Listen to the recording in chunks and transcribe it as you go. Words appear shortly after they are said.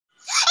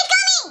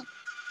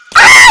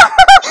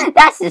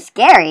That's just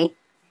scary.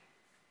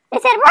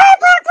 It said, work,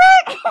 work,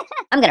 work.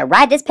 I'm gonna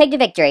ride this pig to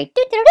victory.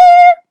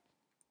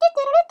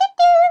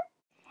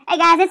 Hey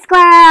guys, it's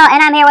Squirrel,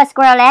 and I'm here with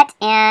Squirrrelette.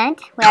 And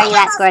where are you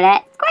at,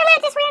 Squirrelette?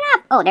 Squirrelette just ran off.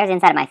 Oh, there's the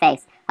inside of my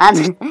face.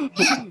 And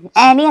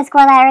me and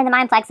Squirrelette are in the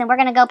Mineplex, and we're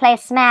gonna go play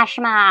Smash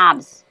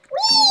Mobs.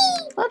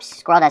 Whee! Whoops,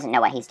 Squirrel doesn't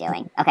know what he's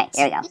doing. Okay,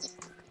 here we go.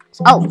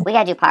 Oh, we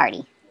gotta do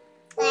party.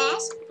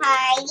 Slash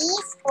party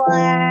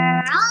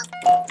Squirrel.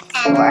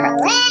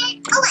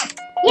 Squirrelette. Oh, one.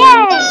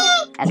 Yay!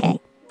 Okay.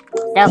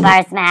 So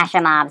far, Smash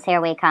Mobs, here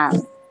we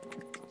come.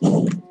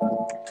 Yay!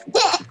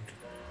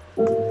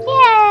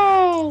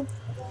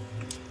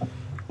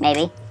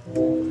 Maybe.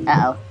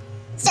 Uh-oh.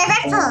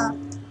 Server full.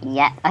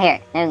 Yeah. Oh, here.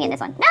 Let me get this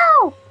one.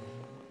 No!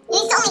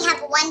 You need to only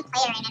have one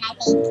player in it, I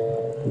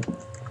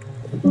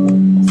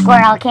think.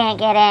 Squirrel can't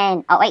get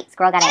in. Oh, wait.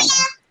 Squirrel got in.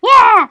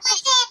 Yeah!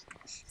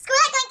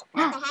 Squirrel going...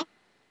 What the heck?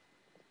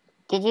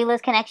 Did you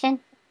lose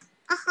connection?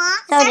 Uh-huh.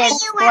 So Server did you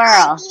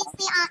Squirrel.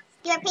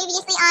 were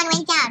previously on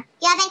went down.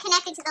 You haven't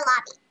connected to the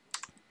lobby.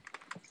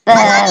 Boo!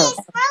 What lobby is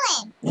Squirrel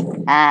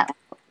in?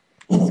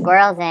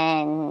 Squirrel's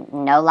in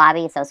no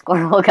lobby, so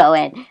Squirrel will go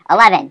in.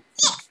 11.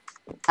 6.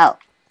 Oh,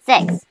 6.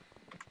 That's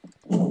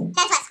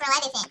what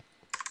Squirrelette is in.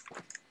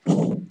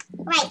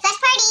 Right, slash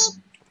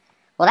party.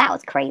 Well, that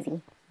was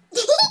crazy. The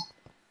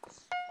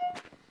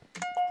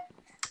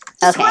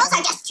Okay. Squirrels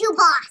are just too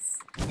boss.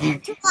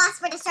 Too boss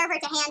for the server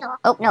to handle.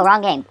 Oh, no,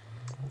 wrong game.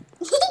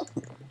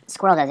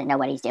 Squirrel doesn't know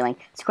what he's doing.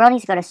 Squirrel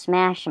needs to go to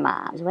Smash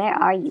Mobs. Where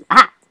are you?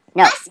 Ah!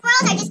 No. Us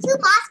Squirrels are just too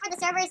boss for the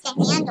servers to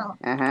handle.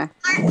 Uh-huh.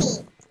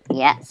 Aren't we?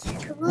 Yes.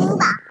 Too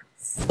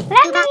boss.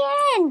 Let me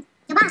in!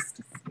 Too boss.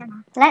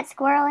 Let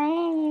Squirrel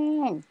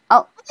in.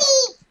 Oh.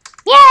 Whee!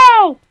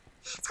 Yay!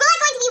 Squirrelette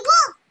going to be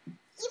wolf.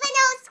 Even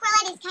though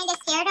Squirrelette is kind of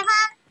scared of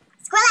them,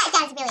 Squirrelette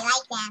does really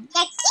like them.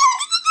 They're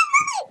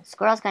cute.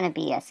 Squirrel's gonna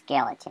be a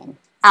skeleton.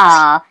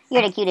 Aw,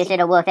 you're the cutest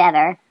little wolf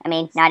ever. I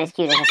mean, not as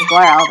cute as a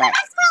squirrel, but...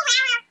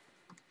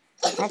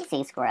 Let's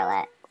see,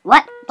 Squirrelette.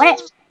 What?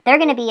 They're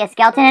gonna be a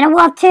skeleton and a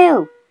wolf,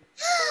 too!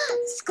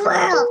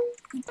 Squirrel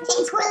and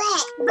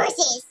Squirrelette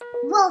versus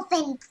wolf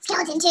and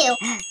skeleton, too.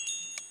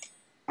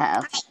 Uh-oh.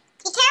 Okay.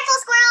 Be careful,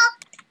 Squirrel.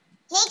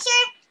 Make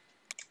sure...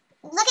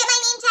 Look at my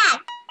name tag.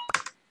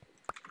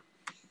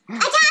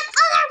 Attack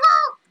other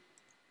wolf!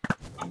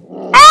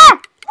 Ah!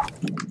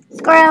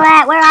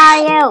 Squirrelette, where are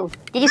you?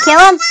 Did you kill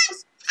him?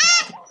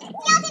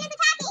 Skeleton is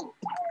attacking!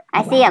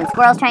 I see him.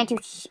 Squirrel's trying to...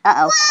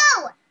 Uh-oh.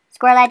 Whoa!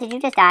 Squirrelette, did you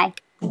just die?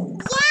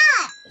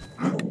 Yeah!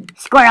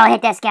 Squirrel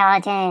hit the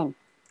skeleton!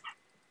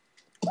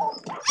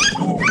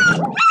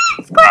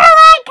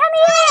 Squirrelette, come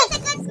here! It's a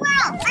good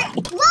squirrel!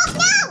 Wolf,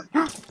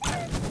 no!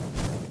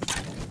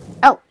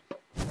 Oh.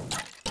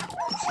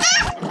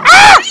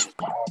 Ah!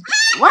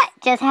 What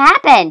just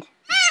happened?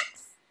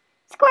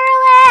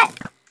 Squirrelette!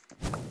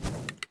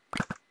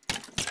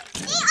 They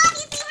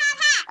obviously have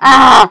hacks!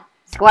 Ah!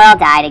 Squirrel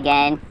died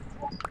again.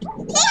 They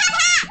have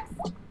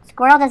hacks!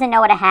 Squirrel doesn't know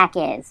what a hack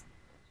is.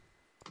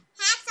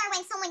 Hacks are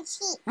when someone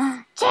cheats.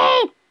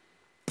 Cheat!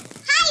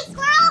 Hi,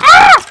 Squirrel!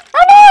 Ah!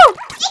 Oh no!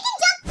 They can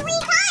jump 3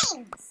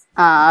 times!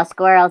 Oh,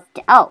 Squirrel's...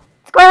 Oh.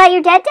 Squirrelette,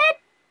 you dead?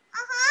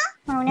 Uh-huh.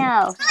 Oh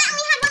no. Squirrel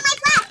only had 1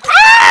 life left.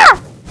 Ah!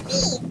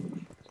 See?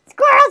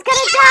 Squirrel's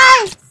gonna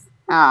die!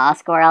 Oh,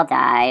 Squirrel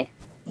died.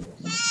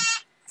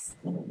 Hacks.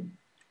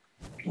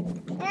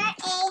 They're a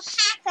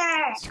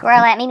hacker.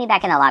 Squirrelette, meet me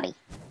back in the lobby.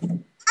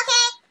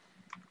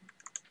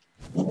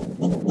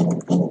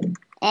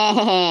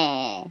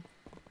 Okay.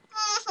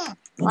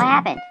 What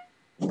happened?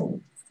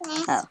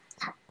 Slash. Oh.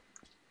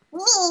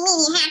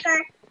 Meanie hacker.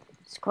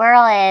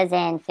 Squirrel is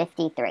in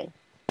 53.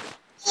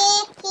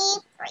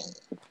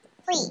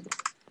 53.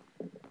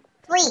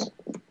 3.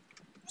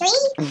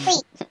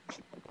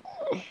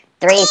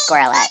 3,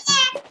 Squirrelette.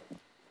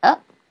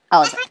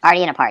 Oh, it's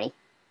already in a party.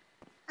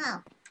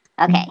 Oh.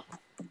 Okay.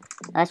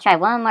 Let's try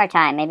one more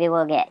time. Maybe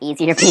we'll get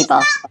easier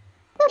people.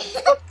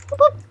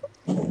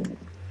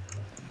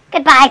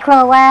 Goodbye,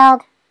 cruel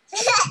world.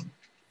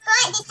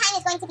 Squirrel this time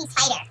is going to be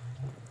tighter.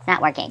 It's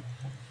not working.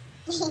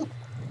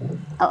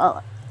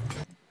 Oh.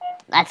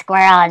 Let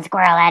Squirrel and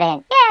Squirrelette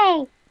in.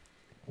 Yay!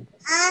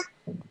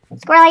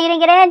 Squirrel, you didn't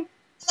get in?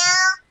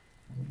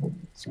 No.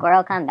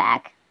 Squirrel, come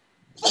back.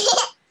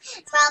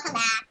 Squirrel, come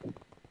back.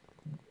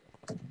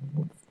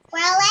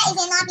 Squirrelette is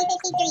in lobby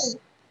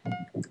 53.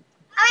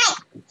 Alright,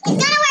 it's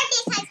gonna work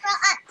this time, Squirrel.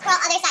 Squirrel,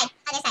 other side.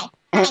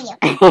 Behind you.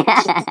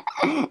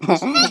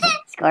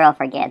 Squirrel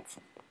forgets.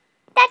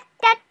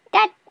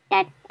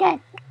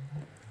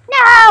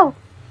 No!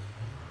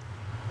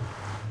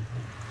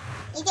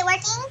 Is it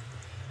working?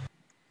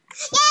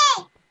 Yay!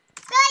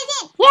 Squirrel is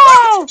in!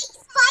 Yay!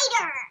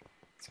 Spider!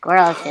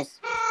 Squirrel's just...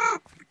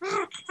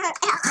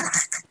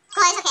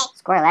 Squirrel is okay.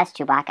 Squirrelette's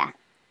Chewbacca.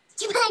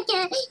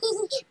 Chewbacca.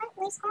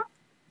 Where's Squirrel?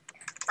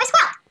 Where's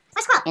Squirrel?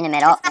 Where's Squirrel? In the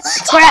middle.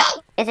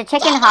 Squirrel! Is a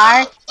chicken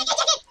hard? Chicken.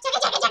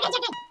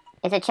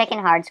 Is a chicken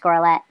hard,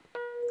 Squirrelette?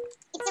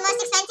 It's the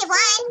most expensive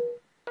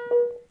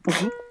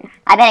one.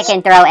 I bet it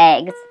can throw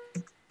eggs.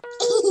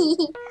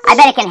 I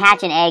bet it can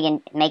hatch an egg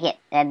and make it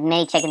as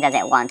many chickens as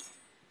it wants.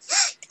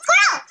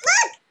 Squirrel,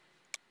 look!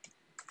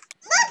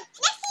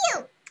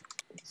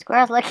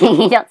 Squirrel's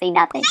looking. You don't see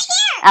nothing. Right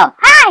here. Oh,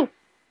 hi!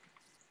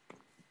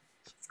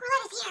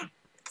 Squirrelette is here.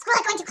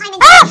 Squirrelette going to climb in.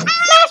 Ah!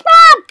 Smash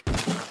Mom!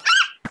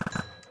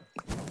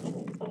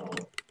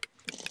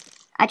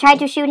 I tried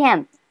to shoot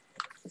him.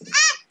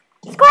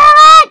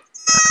 Squirrelette!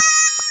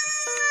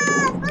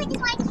 Squirrelette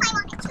just wanted to climb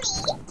on the tree.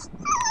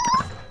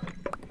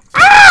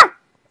 Ah!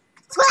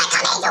 Squirrelette,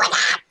 come in, do it.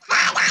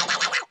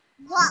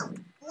 Whoa,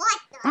 what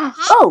the heck?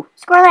 Oh,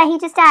 Squirrelette, he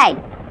just died.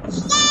 Yay!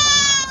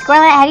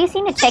 Squirrelette, have you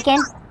seen a chicken?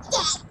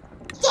 Dead.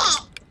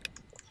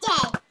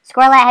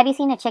 Squirrelette, have you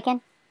seen a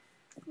chicken?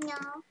 No.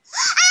 Chicken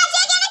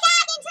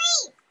attack in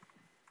tree!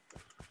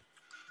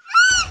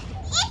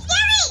 It's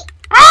scary!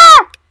 Ah!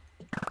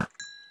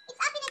 It's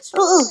up in a tree.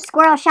 Ooh,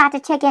 squirrel shot the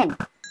chicken. Yay!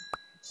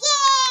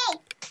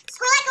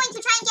 Squirrelette going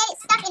to try and get it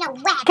stuck in a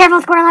web.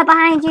 Careful, Squirrelette,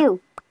 behind you.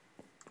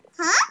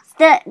 Huh? It's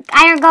the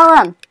iron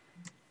golem.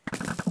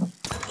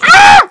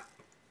 Ah!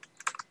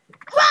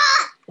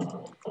 Rah!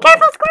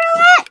 Careful,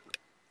 Squirrelette!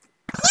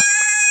 No!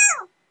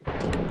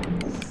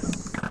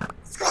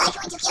 Squirrelette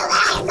going to kill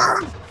that iron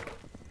golem.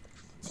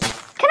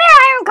 Come here,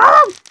 iron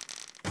golem!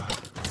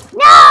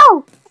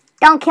 No!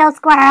 Don't kill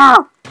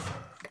Squirrel.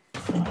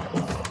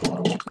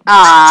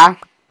 Aw.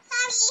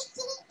 Sorry.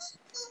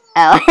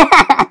 Oh.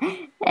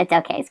 It's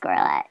okay,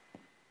 Squirrelette.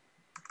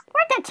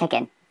 Where's that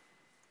chicken?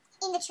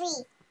 In the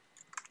tree.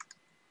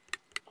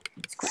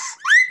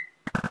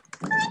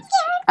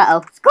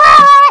 Uh-oh.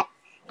 Squirrelette!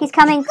 He's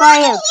coming for I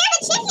you. can hear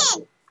the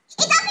chicken.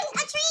 It's up in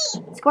a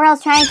tree.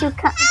 Squirrel's trying to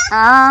come.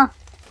 Oh.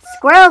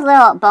 Squirrel's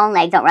little bone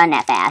legs don't run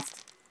that fast.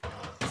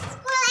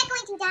 Squirrelette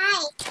going to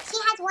die. She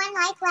has one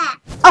life left.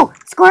 Oh,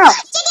 Squirrel!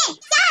 Chicken,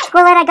 die!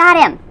 Squirrelette, I got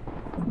him.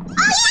 Oh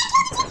yeah,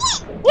 I killed the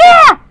chicken.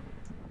 Yeah!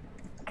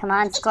 Come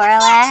on,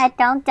 Squirrelette,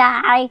 don't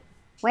die.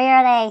 Where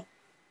are they?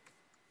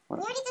 Where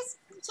did this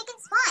chicken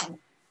spawn?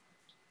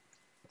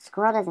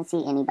 Squirrel doesn't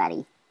see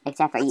anybody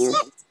except for you.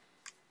 Shit.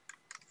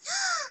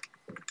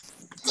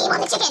 Team on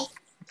the chicken.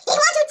 You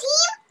want to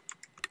team?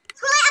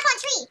 Squirrelette up on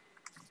tree.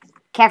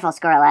 Careful,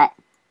 Squirrelette.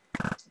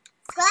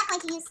 Squirrelette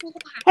going to use sneak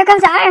attack. Here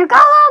comes the iron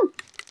golem!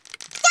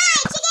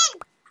 Die, chicken!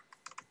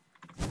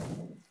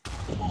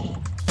 Hit me!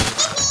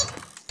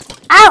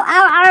 Ow,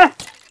 ow, ow!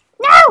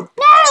 No,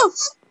 no!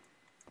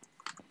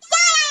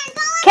 Die, iron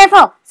golem!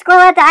 Careful!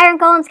 Squirrelette, the iron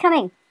golem's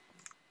coming.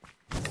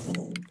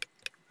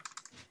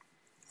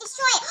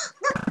 Destroy it!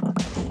 Look!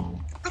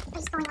 What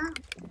is going on?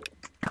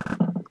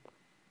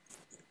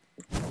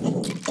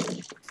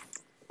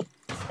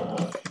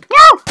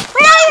 No!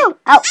 Where are you?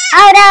 Oh,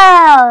 oh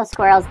no!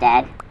 Squirrel's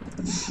dead.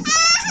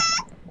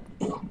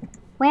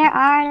 Where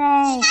are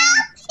they?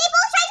 They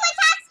both tried to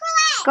attack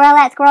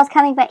Squirrelette! Squirrel's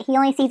coming, but he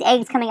only sees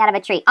eggs coming out of a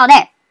tree. Oh,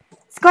 there!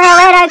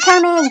 Squirrelette, I'm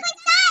coming!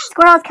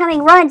 Squirrel's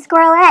coming! Run,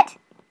 Squirrelette!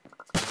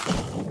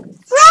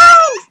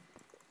 Run!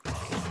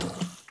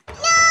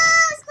 No!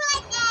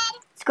 Squirrelette dead!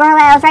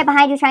 Squirrelette, I was right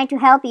behind you trying to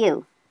help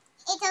you.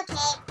 It's okay.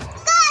 Go!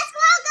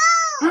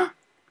 Squirrel,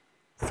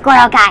 go!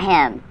 Squirrel got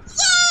him.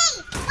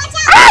 Yay! Watch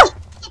out! Ow!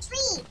 The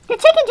tree! The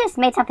chicken just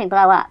made something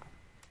blow up.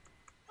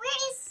 Where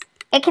is...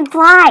 It can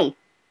fly.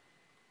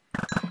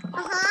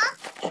 Uh-huh.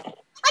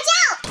 Watch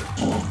out!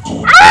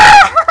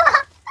 Ah!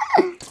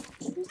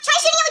 Try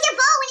shooting it with your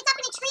bow when it's up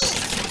in a tree!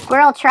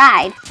 Squirrel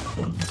tried.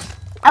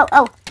 Oh,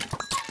 oh.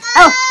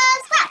 Oh.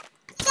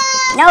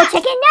 Squirrel! No,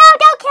 chicken, no!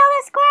 Don't kill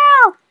the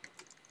squirrel!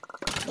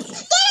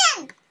 Get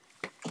him!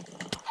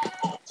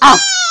 Oh.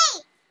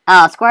 Yay!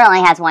 Oh, squirrel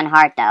only has one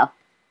heart, though. Well,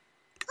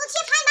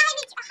 Chip, hide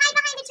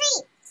behind the tree.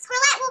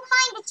 Squirrelette will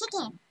find the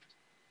chicken.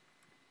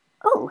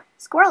 Ooh,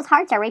 squirrel's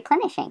hearts are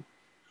replenishing.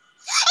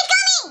 It's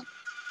coming!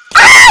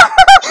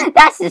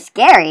 That's just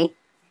scary.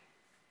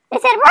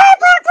 It said, bark,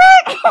 bark,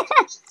 bark!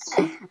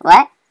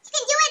 What? You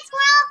can do it,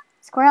 Squirrel!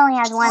 Squirrel only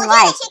has one Oh,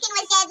 life. the chicken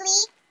was deadly.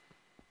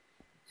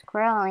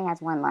 Squirrel only has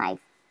one life.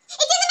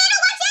 It's in the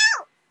middle, watch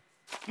out!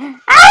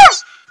 Ah!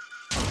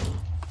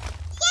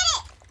 Get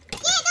it!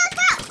 Get it, go,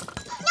 Squirrel!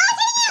 No, it's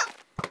hitting you!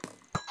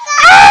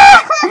 Ah!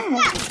 Go,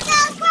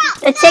 Squirrel!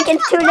 The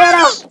chicken's too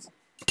little.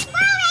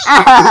 Squirrel.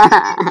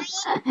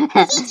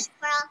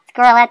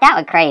 Squirrelette, that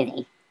was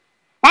crazy.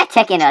 That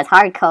chicken was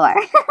hardcore.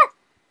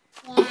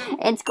 Yeah.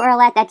 And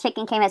Squirrelette, that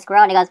chicken came at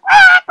Squirrel and he goes,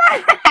 "Quack,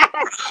 quack, quack."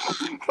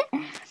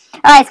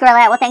 Alright,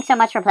 Squirrelette, well, thanks so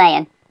much for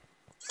playing.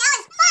 That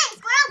was fun,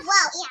 Squirrel.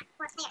 Whoa, yeah,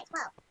 4 players.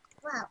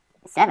 Whoa.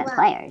 7 Whoa.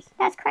 players.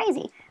 That's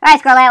crazy.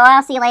 Alright, Squirrelette, well,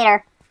 I'll see you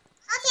later.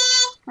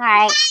 Okay.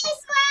 Alright. Bye,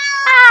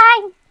 Squirrel.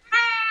 Bye.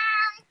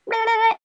 Bye. Blah, blah, blah.